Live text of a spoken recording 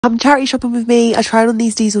Charity shopping with me. I tried on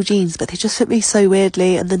these diesel jeans, but they just fit me so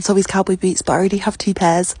weirdly, and then saw these cowboy boots, but I already have 2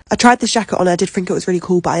 pairs. I tried this jacket on, I did think it was really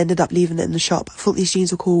cool, but I ended up leaving it in the shop. I thought these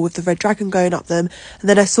jeans were cool with the red dragon going up them, and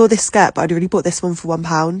then I saw this skirt, but I'd already bought this one for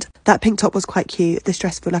 £1. That pink top was quite cute. This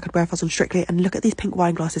dress felt like I'd wear if I was on Strictly, and look at these pink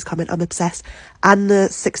wine glasses coming, I'm obsessed. And the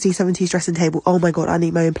 60s, 70s dressing table, oh my god, I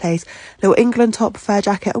need my own place. Little England top, fair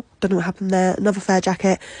jacket, oh, don't know what happened there, another fair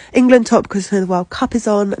jacket. England top because the World Cup is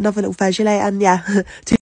on, another little fair gilet, and yeah,